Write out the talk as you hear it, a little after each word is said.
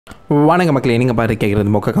வணக்கம் மக்களே, நீங்கள் பாரு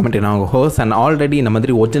கேட்குறது மொக்க கமெண்ட். நான் ஹோஸ் அண்ட் ஆல்ரெடி இந்த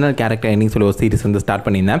மாதிரி ஒரிஜினல் கேரக்டர் என்னன்னு சொல்லி ஒரு சீரிஸ் வந்து ஸ்டார்ட்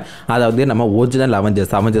பண்ணியிருந்தேன். அதாவது நம்ம ஒரிஜினல்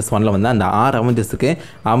அவெஞ்சர்ஸ் 1 வந்து அந்த 6 அவெஞ்சர்ஸுக்கு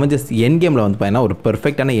அவெஞ்சர்ஸ் எண்ட் கேமில் வந்து பார்த்தீங்கன்னா ஒரு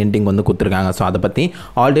பெர்ஃபெக்டான எண்டிங் வந்து கொடுத்துருக்காங்க. ஸோ அதை பற்றி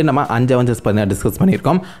ஆல்ரெடி நம்ம 5 அவெஞ்சர்ஸ் பற்றி டிஸ்கஸ்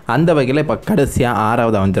பண்ணியிருக்கோம். அந்த வகையில் இப்போ கடைசியாக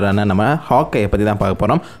 6வது அவெஞ்சரான நம்ம ஹாக்கையை பற்றி தான் பார்க்க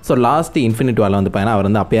போகிறோம். ஸோ லாஸ்ட் இன்ஃபினிட்டி வாரில் வந்து பார்த்தீங்கன்னா அவர்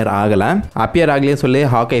வந்து அப்பியர் ஆகலையே சொல்லி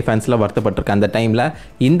ஹாக்கை ஃபேன்ஸில் வருத்தப்பட்டிருக்க அந்த டைமில்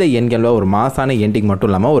இந்த எண்ட் கேமில் ஒரு மாசான எண்டிங்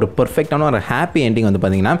மட்டும் இல்லாமல் ஒரு பெர்ஃபெக்டான ஒரு ஹாப்பி எண்டிங் வந்து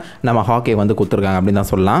பார்த்தீங்கன்னா நம்ம ஹாக்கி வந்து கொடுத்துருக்காங்க அப்படின்னு தான்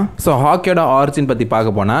சொல்லலாம். ஸோ ஹாக்கியோட ஆரிஜின் பற்றி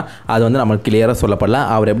பார்க்க போனால் அது வந்து நம்மளுக்கு கிளியராக சொல்லப்படல.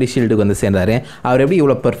 அவர் எப்படி ஷீல்டுக்கு வந்து சேர்ந்தார், அவர் எப்படி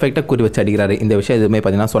இவ்வளோ பெர்ஃபெக்டாக குறி வச்சு அடிக்கிறாரு, இந்த விஷயம் எதுவுமே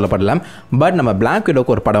பார்த்தீங்கன்னா சொல்லப்படல. பட் நம்ம பிளாக்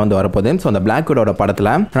விடோக்கு ஒரு படம் வந்து வரப்போகுது. ஸோ அந்த பிளாக் விடோட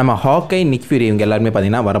படத்தில் நம்ம ஹாக்கை, நிக் ஃபியூரி இவங்க எல்லாருமே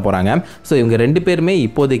பார்த்தீங்கன்னா வர போகிறாங்க. ஸோ இவங்க 2 பேருமே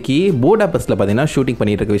இப்போதைக்கு பூடாபெஸ்ட்டில் பார்த்தீங்கன்னா ஷூட்டிங்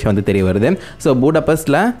பண்ணிட்டு இருக்க விஷயம் வந்து தெரிய வருது. ஸோ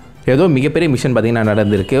பூடாபெஸ்ட்டில் ஏதோ மிகப்பெரிய மிஷன் பார்த்தீங்கன்னா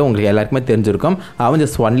நடந்திருக்கு. உங்களுக்கு எல்லாருக்குமே தெரிஞ்சிருக்கும்.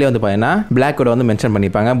 அவெஞ்சர்ஸ் 1 வந்து பார்த்தீங்கன்னா பிளாக் விடோ வந்து மென்ஷன்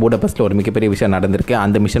பண்ணியிருப்பாங்க. பூடாபெஸ்ட்டில் ஒரு மிகப்பெரிய விஷயம் நடந்திருக்கு,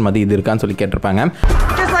 அந்த மிஷன் வந்து இது இருக்கான்னு சொல்லி கேட்டிருப்பாங்க.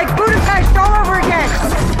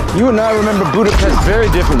 You and I remember Budapest very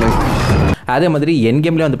differently. அதே மாதிரி எண்ட்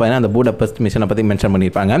கேம்லேயே வந்து பார்த்தீங்கன்னா அந்த பூடாபெஸ்ட் மிஷனை பற்றி மென்ஷன்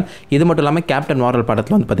பண்ணியிருப்பாங்க. இது மட்டும் இல்லாமல் கேப்டன் மார்வல்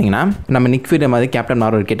படத்தில் வந்து பார்த்தீங்கன்னா நம்ம நிக் ஃபியூரி மாதிரி கேப்டன்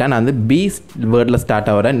மார்வல் கிட்ட நான் வந்து பீஸ்ட் வேர்டில் ஸ்டார்ட்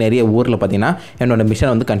ஆகிற நிறைய ஊரில் பார்த்தீங்கன்னா என்னோட மிஷனை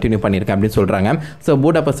வந்து கண்டினியூ பண்ணியிருக்கேன் அப்படின்னு சொல்கிறாங்க. ஸோ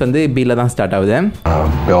பூடாபெஸ்ட் வந்து பியில் தான் ஸ்டார்ட் ஆகுது.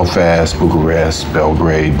 Belfast, Bucharest,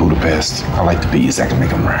 Belgrade, Budapest. I like the bees. I can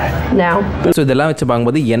make them right. Now. So இதெல்லாம் வச்சு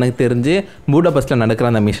பார்க்கும்போது எனக்கு தெரிஞ்சு பூடாபெஸ்ட்டில்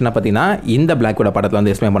நடக்கிற அந்த மிஷனை பார்த்தீங்கன்னா இந்த பிளாக் விடோ படத்தில்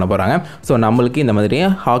வந்து எக்ஸ்பிளைன் பண்ண போகிறாங்க. ஸோ நம்மளுக்கு இந்த மாதிரி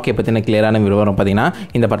ஹாக்கியை பற்றின கிளியரான விவரம் பார்த்தீங்கன்னா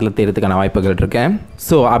இந்த படத்தில் தெரியறதுக்கான வாய்ப்புகள் இருக்கேன்.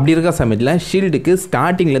 ஸோ அப்படி இருக்க சமயத்தில் ஷீல்டுக்கு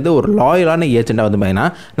ஸ்டார்டிங்லேருந்து ஒரு லாயலான ஏஜெண்டாக வந்து பார்த்தீங்கன்னா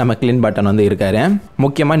நம்ம கிளின் பட்டன் வந்து இருக்காரு.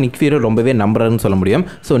 முக்கியமாக நிக் ஃபியூரி ரொம்பவே நம்புறாருன்னு சொல்ல முடியும்.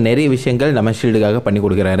 ஸோ நிறைய விஷயங்கள் நம்ம ஷீல்டுக்காக பண்ணி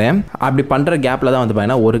கொடுக்குறாரு. அப்படி பண்ணுற கேப்பில் தான் வந்து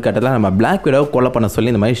பார்த்தீங்கன்னா ஒரு கட்டத்தில் நம்ம பிளாக் விடோ கொலை பண்ண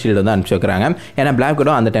சொல்லி இந்த மாதிரி ஷீல்டு வந்து அனுப்பிச்சு வைக்கிறாங்க. ஏன்னா பிளாக்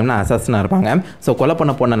விடோ அந்த டைமில் அசாசனாக இருப்பாங்க. ஸோ கொலை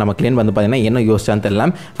பண்ண போன நம்ம கிளின் வந்து பார்த்தீங்கன்னா என்ன யோசிச்சான்னு தெரியல.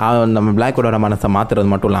 நம்ம பிளாக் விடோட மனசை மாற்றுறது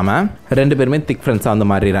மட்டும் இல்லாமல் 2 பேருமே திக் ஃப்ரெண்ட்ஸாக வந்து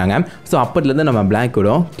மாறிடுறாங்க. ஸோ அப்போதுலேருந்து நம்ம பிளாக்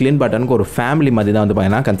விடோ கிளின் பட்டனுக்கு ஒரு ஃபேமிலி மாதிரி தான் வந்து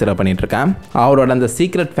பார்த்தீங்கன்னா கன்சிடர் பண்ணிட்டு இருக்கேன். அவரோட அந்த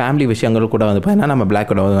சீக்ரெட் ஃபேமிலி விஷயங்கள் கூட வந்து பார்த்தீங்கன்னா நம்ம பிளாக்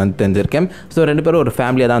விடோ வந்து தெரிஞ்சிருக்கேன். ஸோ 2 பேரும் ஒரு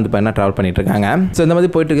ஃபேமிலியாக தான் வந்து பார்த்தீங்கன்னா ட்ராவல் பண்ணிட்டு இருக்காங்க. ஸோ இந்த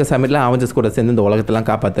மாதிரி போயிட்டு இருக்க சமயத்தில் அவெஞ்சர்ஸ் கூட சேர்ந்து இந்த உலகத்தெல்லாம்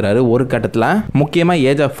காப்பாற்றுறாரு. ஒரு கட்டத்தில் முக்கியமாக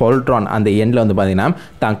ஏஜ் ஆஃப் ஆல்ட்ரான் அந்த எண்டில் வந்து பார்த்தீங்கன்னா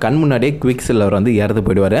தான் கண் முன்னாடியே குவிக் சில்வர் வந்து இறந்து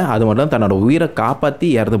போயிடுவார். அது மட்டும் தன்னோட உயிரை காப்பாற்றி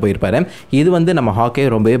இறந்து போயிருப்பாரு. இது வந்து நம்ம ஹாக்கையை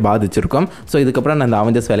ரொம்பவே பாதிச்சிருக்கும். ஸோ இதுக்கப்புறம் நான் அந்த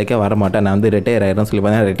அவெஞ்சர்ஸ் வேலைக்கே வர மாட்டேன், நான் வந்து ரிட்டையர் ஆயிரும் சொல்லி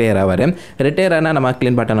பார்த்தீங்கன்னா ரிட்டையர் ஆவார். ரிட்டையர் ஆனால் நம்ம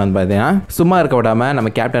கிளின் பட்டன் வந்து பார்த்தீங்கன்னா சும்மா இருக்க விடாமல்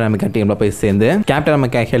நம்ம கேப்டன் அமெரிக்கா டீமில் போய் சேர்ந்து கேப்டன்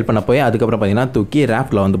அமெரிக்கா ஹெல்ப் பண்ண போய் அதுக்கப்புறம் பார்த்தீங்கன்னா தூக்கி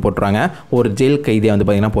ராஃப்டில் வந்து போட்டுருவாங்க. ஒரு ஜெயில் கைதியை வந்து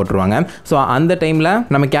பார்த்தீங்கன்னா போட்டுருவாங்க. ஸோ அந்த டைமில்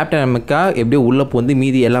நம்ம கேப்டன் அமெரிக்கா எப்படியோ உள்ள போந்து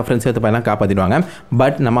மீதி எல்லா ஃப்ரெண்ட்ஸையும் வந்து பார்த்தீங்கன்னா காப்பாற்றிடுவாங்க.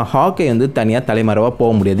 பட் நம்ம ஹாக்கை வந்து தனியாக தலைமறைவாக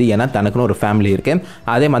போக முடியாது. ஏன்னா தனக்குன்னு ஒரு ஃபேமிலி இருக்குது.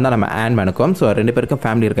 அதே மாதிரி தான் நம்ம ஆண்ட்மேனுக்கும். ஸோ 2 பேருக்கும்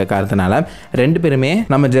ஃபேமிலி இருக்க காரணத்தினால 2 பேருமே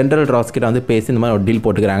நம்ம ஜென்ரல் ராஸ் கிட்ட வந்து பேசி இந்த மாதிரி ஒரு டீல்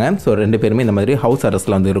போட்டுக்கிறாங்க. ஸோ 2 பேருமே இந்த மாதிரி ஹவுஸ்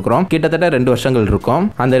அரெஸ்ட்டில் வந்து இருக்கிறோம். கிட்டத்தட்ட 2 வருஷங்கள் இருக்கும்.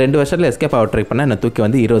 அந்த 2 வருஷத்தில் எஸ்கேப் ஆக ட்ரை பண்ண என்ன தூக்கி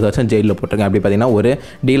வந்து 20 வருஷம் ஜெயிலில் போட்டுருங்க அப்படி பார்த்தீங்கன்னா ஒரு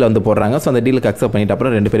டீல் வந்து போடுறாங்க. ஸோ அந்த டீலுக்கு அக்செப்ட் பண்ணிட்டு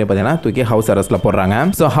அப்புறம் 2 பேரும் பார்த்தீங்கன்னா தூக்கி ஹவுஸ் அரெஸ்ட்டில் போடுறாங்க.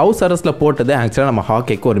 ஸோ ஹவுஸ் அரெஸ்ட்டில் போட்டது ஆக்சுவலாக நம்ம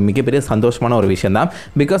ஹாக்கிக்கு ஒரு மிகப்பெரிய சந்தோஷமான ஒரு விஷயம் தான்.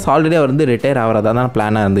 பிகாஸ் ஆல்ரெடி அவர் வந்து ரிட்டையர் ஆகிறதா தான்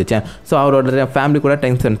பிளானாக இருந்துச்சு. ஸோ அவரோட ஃபேமிலி கூட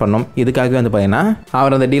டைம் ஸ்பெண்ட் பண்ணோம். இதுக்காகவே வந்து பார்த்தீங்கன்னா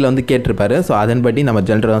அவர் அந்த டீல் வந்து கேட்டிருப்பாரு. ஸோ அதன்படி நம்ம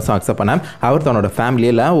ஜென்ரல் அக்செப்ட் பண்ண அவர் தன்னோட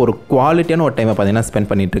ஃபேமிலியில் ஒரு குவாலிட்டியான ஒரு டைமை பார்த்தீங்கன்னா ஸ்பெண்ட்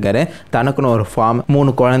பண்ணிட்டு இருக்காரு. தனக்குன்னு ஒரு ஃபார்ம்,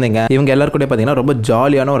 3 குழந்தைங்க, இவங்க எல்லாரும் கூட பார்த்தீங்கன்னா ரொம்ப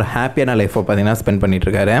ஜாலியான ஒரு ஹாப்பியான லைஃப்பை பார்த்தீங்கன்னா ஸ்பெண்ட் பண்ணிட்டு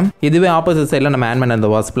இருக்காரு. இதுவே ஆப்போசிட் சைடில் நம்ம ஆண்ட்மேன் அந்த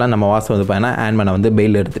வாஸ்பில் நம்ம வாஸ் வந்து பார்த்தீங்கன்னா ஆண்ட்மேனை வந்து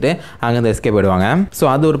பெயில் எடுத்துட்டு அங்கேருந்து எஸ்கேப் போயிடுவாங்க. ஸோ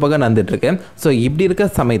அது ஒரு பக்கம் நடந்துட்டு இருக்கு. ஸோ இப்படி இருக்க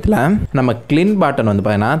சமயத்தில் நம்ம கிளின் பாட்டன் வந்து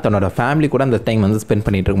பார்த்தீங்கன்னா தன்னோட ஃபேமிலி கூட அந்த டைம் வந்து ஸ்பெண்ட்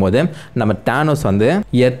பண்ணிட்டு இருக்கும்போது நம்ம டானோஸ் வந்து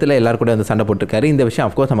எர்த்தில் எல்லாரும் கூட வந்து சண்டை போட்டுருக்காரு. இந்த விஷயம்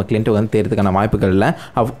அஃப்கோர்ஸ் நம்ம கிளின்ட்டு வந்து தேர்றதுக்கான வாய்ப்புகள் இல்லை.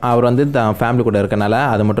 அவர் வந்து ஃபேமிலி கூட இருக்கனால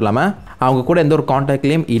அது மட்டும் இல்லாமல் அவங்க கூட எந்த ஒரு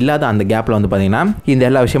கான்டாக்ட்லையும் இல்லாத அந்த கேப்பில் வந்து பார்த்தீங்கன்னா இந்த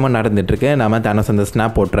எல்லா விஷயமும் நடந்துட்டு இருக்கு. நம்ம டானோஸ் அந்த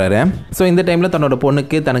ஸ்னாப் போட்டுறாரு. ஸோ இந்த டைமில் தன்னோட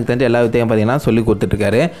பொண்ணுக்கு தனக்கு தெரிஞ்ச எல்லா வித்தையும் பார்த்தீங்கன்னா சொல்லி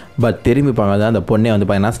கொடுத்துட்ருக்காரு. பட் திரும்பி பார்க்காத அந்த பொண்ணே வந்து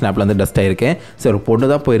பார்த்தீங்கன்னா ஸ்னாப்பில் வந்து டஸ்ட் ஆயிருக்கு. ஸோ ஒரு பொண்ணு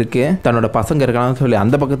தான் போயிருக்கு, தன்னோட பசங்க இருக்கான்னு சொல்லி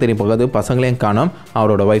அந்த பக்கம் திரும்பி பார்க்காது, பசங்களையும் காணும்,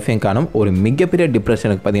 அவரோட ஒய்ஃபையும் காணும். ஒரு மிகப்பெரிய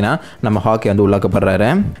டிப்ரெஷனுக்கு பார்த்தீங்கன்னா நம்ம ஹாக்கி வந்து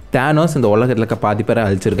உள்ளாக்கப்படுறாரு. டானோஸ் இந்த உலகத்தில் இருக்க பாதி பேரை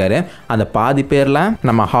அழிச்சிருக்காரு. அந்த பாதி பேரில்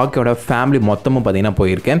நம்ம ஹாக்கியோட ஃபேமிலி மொத்தமும் பார்த்தீங்கன்னா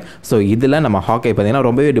போயிருக்கு. ஸோ இதில் நம்ம ஹாக்கி பார்த்தீங்கன்னா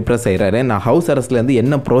ரொம்பவே டிப்ரெஸ் ஆகிறாரு. நான் ஹவுஸ் அரெஸ்ட்லேருந்து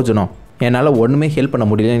என்ன பிரோஜனம், என்னால் ஒன்றுமே ஹெல்ப் பண்ண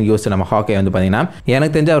முடியலன்னு யோசிச்சு நம்ம ஹாக்கை வந்து பார்த்தீங்கன்னா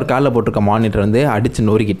எனக்கு தெரிஞ்ச அவர் காலில் போட்டிருக்க மானிட்டர் வந்து அடித்து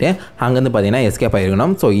நொறுக்கிட்டு அங்கேருந்து பார்த்தீங்கன்னா எஸ்கேப்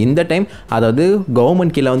ஆகிருக்கணும். ஸோ இந்த டைம் அதாவது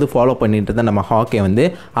கவர்மெண்ட் கீழே வந்து ஃபாலோ பண்ணிட்டு இருந்த நம்ம ஹாக்கை வந்து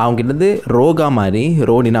அவங்ககிட்ட ரோகா மாதிரி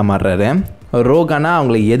ரோனினா மாறுறாரு. ரோகானா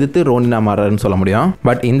அவங்களை எதிர்த்து ரோனினா மாறாருன்னு சொல்ல முடியும்.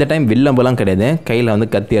 பட் இந்த டைம் வில்லம்பெல்லாம் கிடையாது, கையில் வந்து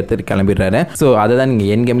கத்தி எடுத்துட்டு கிளம்பிடுறாரு. ஸோ அதை தான் நீங்கள்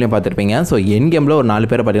என் கேம்லேயும் பார்த்துருப்பீங்க. ஸோ என் கேமில் ஒரு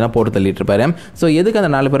 4 பேரை பார்த்தீங்கன்னா போட்டு தள்ளிட்டு இருப்பாரு. ஸோ எதுக்கு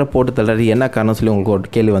அந்த 4 பேரை போட்டு தள்ளுறது, என்ன காரணம் சொல்லி உங்களுக்கு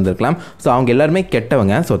ஒரு கேள்வி வந்திருக்கலாம். ஸோ அவங்க எல்லாருமே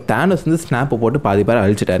கெட்டவங்க. ஸோ தானோஸ் வந்து ஸ்னாப் போட்டு பாதி பேரை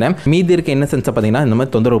அழிச்சிட்டாரு. மீதி இருக்க இன்னசென்ஸை பார்த்தீங்கன்னா இந்த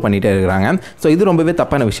மாதிரி தொந்தரவு பண்ணிகிட்டே இருக்கிறாங்க. ஸோ இது ரொம்பவே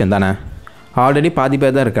தப்பான விஷயம் தானே. ஆல்ரெடி பாதி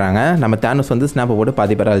பேர் தான் இருக்கிறாங்க, நம்ம தேனோஸ் வந்து ஸ்னாப்பை போட்டு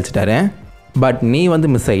பாதி பேரை அழிச்சிட்டாரு. பட் நீ வந்து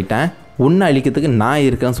மிஸ் ஆகிட்டேன், உன்னை அழிக்கிறதுக்கு நான்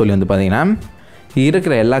இருக்கேன்னு சொல்லி வந்து பார்த்தீங்கன்னா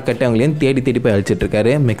இருக்கிற எல்லா கட்டங்களையும் தேடி போய்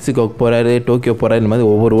அழிச்சிட்ருக்காரு. மெக்சிகோக்கு போகிறாரு, டோக்கியோ போகிறாரு, இந்த மாதிரி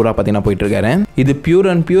ஒவ்வொரு ஊராக பார்த்தீங்கன்னா போயிட்டுருக்காரு. இது பியூர்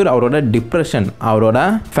அண்ட் பியூர் அவரோட டிப்ரெஷன், அவரோட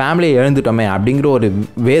ஃபேமிலியை எழுந்துட்டோமே அப்படிங்கிற ஒரு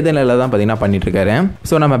வேதனையில் தான் பார்த்தீங்கன்னா பண்ணிட்டுருக்காரு.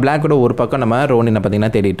 ஸோ நம்ம பிளாக்கோட ஒரு பக்கம் நம்ம ரோனினை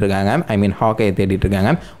பார்த்தீங்கன்னா தேடிட்டு இருக்காங்க, ஐ மீன் ஹாக்கையை தேடிட்டு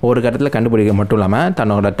இருக்காங்க. ஒரு கட்டத்தில் கண்டுபிடிக்க மட்டும் இல்லாமல்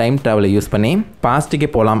தன்னோட டைம் ட்ராவலை யூஸ் பண்ணி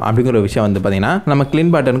பாஸ்ட்டுக்கே போகலாம் அப்படிங்கிற ஒரு விஷயம் வந்து பார்த்தீங்கன்னா நம்ம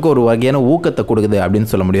கிளின் பாட்டனுக்கு ஒரு வகையான ஊக்கத்தை கொடுக்குது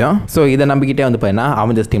அப்படின்னு சொல்ல முடியும். ஸோ இதை நம்பிக்கிட்டே வந்து பார்த்தீங்கன்னா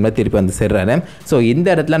அவெஞ்சர்ஸ் டீமில் திருப்பி வந்து சேர்றாரு. ஸோ இந்த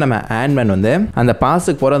இடத்துல நம்ம ஆண்ட்மேன் வந்து அந்த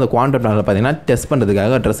பாஸுக்கு போகிற அந்த குவாண்டம் நாளில் பார்த்தீங்கன்னா டெஸ்ட்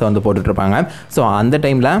பண்ணுறதுக்காக ட்ரெஸ்ஸை வந்து போட்டுட்ருப்பாங்க. ஸோ அந்த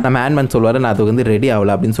டைமில் நம்ம ஆண்ட்மேன் சொல்லுவார், நான் அதுக்கு வந்து ரெடி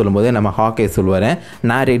ஆகலை அப்படின்னு சொல்லும்போது நம்ம ஹாக்கை சொல்லுவார்,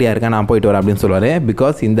 நான் ரெடியாக இருக்கேன், நான் போயிட்டு வரேன் அப்படின்னு சொல்லுவார்.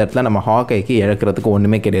 பிகாஸ் இந்த இடத்துல நம்ம ஹாக்கைக்கு இழக்கிறதுக்கு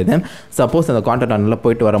ஒன்றுமே கிடையாது. சப்போஸ் அந்த குவாண்டம் நாளில்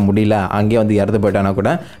போயிட்டு வர முடியல, அங்கேயே வந்து இறந்து போயிட்டானா கூட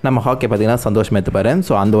நம்ம ஹாக்கை பார்த்தீங்கன்னா சந்தோஷம் எடுத்துப்பார்.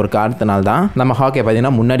 ஸோ அந்த ஒரு காரணத்தினால தான் நம்ம ஹாக்கை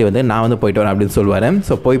பார்த்தீங்கன்னா முன்னாடி வந்து நான் வந்து போயிட்டு வரேன் அப்படின்னு சொல்லுவார்.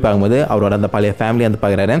 ஸோ போய் பார்க்கும்போது அவரோட அந்த பழைய ஃபேமிலி வந்து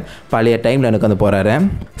பார்க்குறாரு, பழைய டைமில் எனக்கு வந்து போகிறாரு.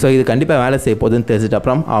 ஸோ இது கண்டிப்பாக வேலை செய்ய போகுதுன்னு தெரிஞ்சிட்டு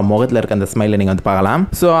அப்புறம் அவன் முகத்தில் இருக்க அந்த ஸ்மைலை நீங்கள் வந்து பார்க்கலாம்.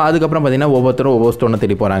 ஸோ அதுக்கப்புறம் பார்த்தீங்கன்னா ஒவ்வொருத்தரும் ஒவ்வொரு ஸ்டோனை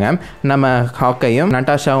தேடி போகிறாங்க. நம்ம ஹாக்கையும்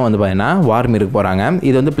நட்டாஷாவும் வந்து பார்த்தீங்கன்னா வார்மிருக்கு போகிறாங்க.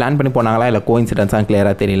 இது வந்து பிளான் பண்ணி போனாங்களா இல்லை கோஇன்சிடென்ஸாக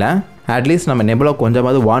கிளியராக தெரியல. அட்லீஸ்ட் நம்ம நெபுலா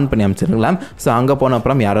கொஞ்சமாவது வார்ன் பண்ணி அமைச்சிருக்கலாம். ஸோ அங்கே போன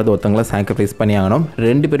அப்புறம் யாராவது ஒருத்தவங்களை சாக்ரிஃபைஸ் பண்ணி ஆகணும்.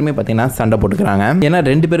 ரெண்டு பேருமே பார்த்தீங்கன்னா சண்டை போட்டுக்கிறாங்க. ஏன்னா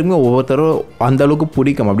ரெண்டு பேருக்குமே ஒவ்வொருத்தரும் அந்த அளவுக்கு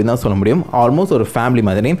பிடிக்கும் அப்படின்னு தான் சொல்ல முடியும். ஆல்மோஸ்ட் ஒரு ஃபேமிலி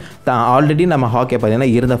மாதிரி தான். ஆல்ரெடி நம்ம ஹாக்கை பார்த்தீங்கன்னா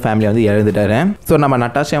இருந்த ஃபேமிலி வந்து எழுந்துட்டாரு. ஸோ நம்ம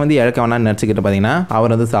நட்டாஷா வந்து இழக்க வேணாம்னு நினச்சிக்கிட்டு பார்த்தீங்கன்னா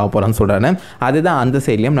அவர் வந்து சாவ போகிறான்னு சொல்கிறாரு. அதுதான் அந்த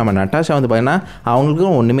சைட்லையும் நம்ம நட்டாஷா வந்து பார்த்தீங்கன்னா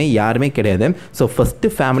அவங்களுக்கும் ஒன்றுமே யாருமே கிடையாது. ஸோ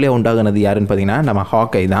ஃபஸ்ட்டு ஃபேமிலியாக உண்டாகுனது யாருன்னு பார்த்தீங்கன்னா நம்ம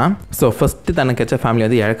ஹாக்கை தான். ஸோ ஃபஸ்ட்டு தனக்கு கிடைச்ச ஃபேமிலி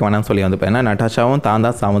வந்து இழக்க வேணாம்னு சொல்லி வந்து பார்த்தீங்கன்னா நட்டாஷாவும்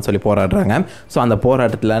தான் சாவன்னு சொல்லி போராடுறாங்க. ஸோ அந்த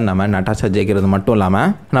போராட்டத்தில் நம்ம நட்டாஷா ஜெயிக்கிறது மட்டும்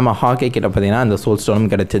இல்லாமல் நம்ம ஹாக்கை கிட்ட பார்த்தீங்கன்னா அந்த சோல் ஸ்டோனும்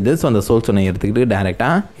கிடைச்சிது. ஸோ அந்த சோல் ஸ்டோனை எடுத்துக்கிட்டு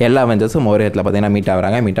டேரெக்டாக எல்லா அவெஞ்சர்ஸும் ஒரே இடத்துல பார்த்தீங்கன்னா மீட்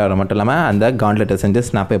ஆகிறாங்க. மீட் ஆகிற மட்டும் இல்லாமல் அந்த காண்ட்லெட்டை செஞ்சு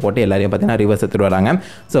ஸ்னாப்பை போட்டு எல்லாரையும் பார்த்தீங்கன்னா ரிவர்ஸ் எடுத்துட்டு வராங்க.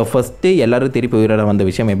 ஸோ ஃபஸ்ட்டு எல்லாரும் திருப்பி உயிரோட வந்த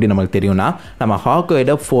விஷயம் எப்படி நம்மளுக்கு தெரியும்னா நம்ம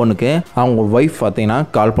ஹாக்கையோட ஃபோனுக்கு அவங்க ஒய்ஃப் பார்த்தீங்கன்னா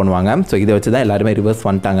கால் பண்ணுவாங்க. ஸோ இதை வச்சு தான் எல்லாருமே ரிவர்ஸ்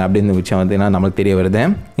வந்துட்டாங்க அப்படின்னு விஷயம் பார்த்தீங்கன்னா நம்மளுக்கு தெரிய வருது.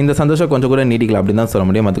 இந்த சந்தோஷம் கொஞ்சம் கூட நீடிக்கல அப்படின்னு தான் சொல்ல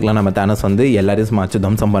முடியும். அதுக்கெல்லாம் நம்ம தேனோஸ் வந்து எல்லாரையும் மாச்சு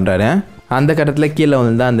தம்சம் பண்ணுறாரு. அந்த கட்டத்தில் கீழே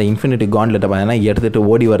வந்து அந்த இன்ஃபினிட்டி காண்ட்லெட்டை பார்த்தீங்கன்னா எடுத்துகிட்டு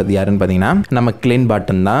ஓடி வரது யாருன்னு பார்த்தீங்கன்னா நம்ம கிளின்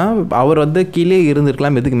பாட்டன் தான். அவர் வந்து கீழே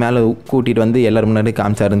இருந்திருக்கலாம், எதுக்கு மேலே கூட்டிகிட்டு வந்து எல்லாரும் முன்னாடி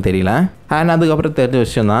காமிச்சாருன்னு தெரியல. அண்ட் அதுக்கப்புறம் தெரிஞ்ச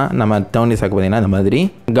விஷயம் தான் நம்ம டோனி ஸ்டார்க் பார்த்தீங்கன்னா இந்த மாதிரி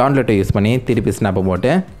காண்ட்லெட்டை யூஸ் பண்ணி திருப்பி ஸ்னாப்பை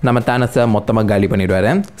போட்டு நம்ம தேனோஸை மொத்தமாக காலி பண்ணிவிடுவார்.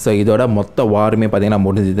 ஸோ இதோட மொத்த வாருமே பார்த்தீங்கன்னா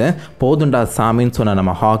முடிஞ்சுது. போதுண்டா சாமின்னு சொன்ன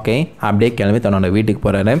நம்ம ஹாக்கை அப்படியே கிளம்பி தன்னோட வீட்டுக்கு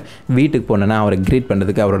போகிறாரு. வீட்டுக்கு போனோன்னா அவரை க்ரீட்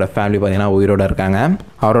பண்ணுறதுக்கு அவரோட ஃபேமிலி பார்த்தீங்கன்னா உயிரோடு இருக்காங்க.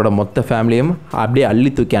 அவரோட மொத்த ஃபேமிலியும் அப்படியே அள்ளி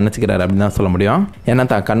தூக்கி அணைச்சிக்கிறாரு அப்படின்னு தான் சொல்ல முடியும். ஏன்னா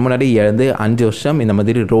தான் கண் முன்னாடி எழுந்து 5 வருஷம் இந்த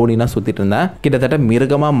மாதிரி ரோடினா சுற்றிட்டு இருந்தா கிட்டத்தட்ட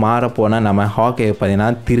மிருகமாக மாற போன நம்ம ஹாக்கையை பார்த்தீங்கன்னா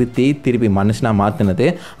திருப்பி மனுஷனாக மாற்றினது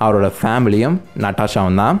அவரோட ஃபேமிலியும்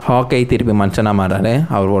நட்டாஷாவும் தான். ஹாக்கை திருப்பி மனுஷனாக மாறாரு,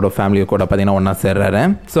 அவரோட ஃபேமிலியை கூட பார்த்தீங்கன்னா ஒன்றா சேர்றாரு.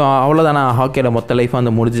 ஸோ அவ்வளோதானா ஹாக்கையோட மொத்த லைஃப்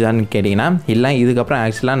வந்து முடிஞ்சான்னு கேட்டிங்கன்னா இல்லை. இதுக்கப்புறம்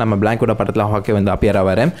ஆக்சுவலாக நம்ம பிளாக்கோட படத்தில் ஹாக்கை வந்து அப்பியர்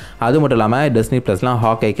ஆவார். அது மட்டும் இல்லாமல் டிஸ்னி ப்ளஸ்லாம்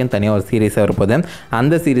ஹாக்கைக்குன்னு தனியாக ஒரு சீரீஸாக இருப்போது.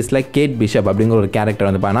 அந்த சீரீஸில் கேட் பிஷப் அப்படிங்கிற ஒரு கேரக்டர்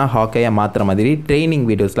வந்து பார்த்தா ஹாக்கையை மாற்றுற மாதிரி ட்ரைனிங்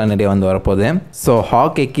வீடியோஸ்லாம் நிறைய வந்து வரப்போகுது. ஸோ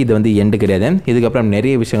ஹாக்கைக்கு இது வந்து எண்டு கிடையாது. இதுக்கப்புறம்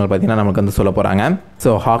நிறைய விஷயங்கள் பார்த்தீங்கன்னா நமக்கு வந்து சொல்ல போகிறாங்க.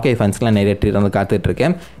 ஸோ ஹாக்கை ஃபேன்ஸ்க்குலாம் நிறைய ட்ரீட் வந்து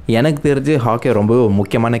காத்துட்ருக்கேன். எனக்கு தெரிஞ்சு ஹாக்கை ரொம்ப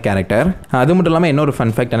முக்கியமான கேரக்டர். அது மட்டும் இல்லாமல் இன்னொரு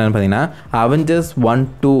ஃபன் ஃபேக்ட் என்னென்னு பார்த்தீங்கன்னா அவெஞ்சர்ஸ் 1,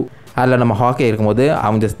 2 அதில் நம்ம ஹாக்கை இருக்கும்போது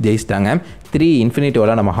அவெஞ்சர்ஸ் ஜெயிச்சிட்டாங்க. 3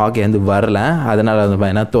 இன்ஃபினிட்டியோட நம்ம ஹாக்கை வந்து வரல, அதனால் வந்து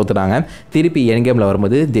என்ன தோத்துட்டாங்க. திருப்பி எண்ட் கேமில்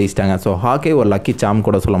வரும்போது ஜெயிச்சிட்டாங்க. ஸோ ஹாக்கை ஒரு லக்கி சாம்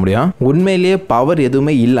கூட சொல்ல முடியும். உண்மையிலேயே பவர்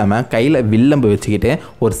எதுவுமே இல்லாமல் கையில் வில்லம்பு வச்சுக்கிட்டு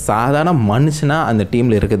ஒரு சாதாரண மனுஷனாக அந்த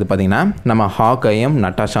டீமில் இருக்குது பார்த்தீங்கன்னா நம்ம ஹாக்கையும்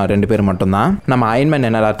நட்டாஷா 2 பேர் மட்டும்தான். நம்ம அயன்மேன்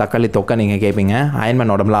என்னடா தக்காளி தொக்க நீங்கள் கேட்பீங்க.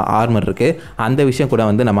 அயன்மேன் உடம்புல ஆர்மர் இருக்குது. அந்த விஷயம் கூட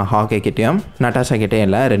வந்து நம்ம ஹாக்கை கிட்டேயும் நட்டாஷா கிட்டேயும்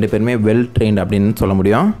இல்லை. 2 பேருமே வெல் ட்ரெயின்ட் அப்படின்னு சொல்ல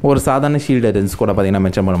முடியும். ஒரு சாதாரண ஷீல்டு ரென்ஸ் கூட பார்த்தீங்கன்னா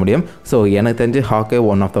மென்ஷன் பண்ண முடியும். ஸோ எனக்கு தெரிஞ்சு ஹாக்கை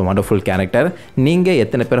one of the wonderful character. நீங்கள்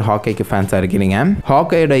எத்தனை பேர் ஹாக்கைக்கு ஃபேன்ஸாக இருக்கீங்க?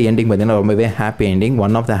 ஹாக்கையோட எண்டிங் பார்த்தீங்கன்னா ரொம்பவே happy ending,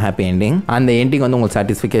 one of the happy ending. அந்த எண்டிங் வந்து உங்களுக்கு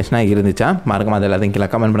சாட்டிஸ்ஃபிகேஷனாக இருந்துச்சா மறக்காம அதை எல்லாத்தையும் கீழே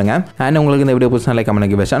கமெண்ட் பண்ணுங்க. அண்ட் உங்களுக்கு இந்த வீடியோ பிடிச்சா லைக்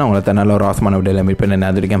கமெண்ட் வைக்க உங்களுக்கு நல்ல ஒரு ஆசமான வீடியோவில் மீட் பண்ணி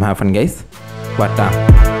அது வரைக்கும் ஹேவ் ஃபன் கைஸ். பட்டா.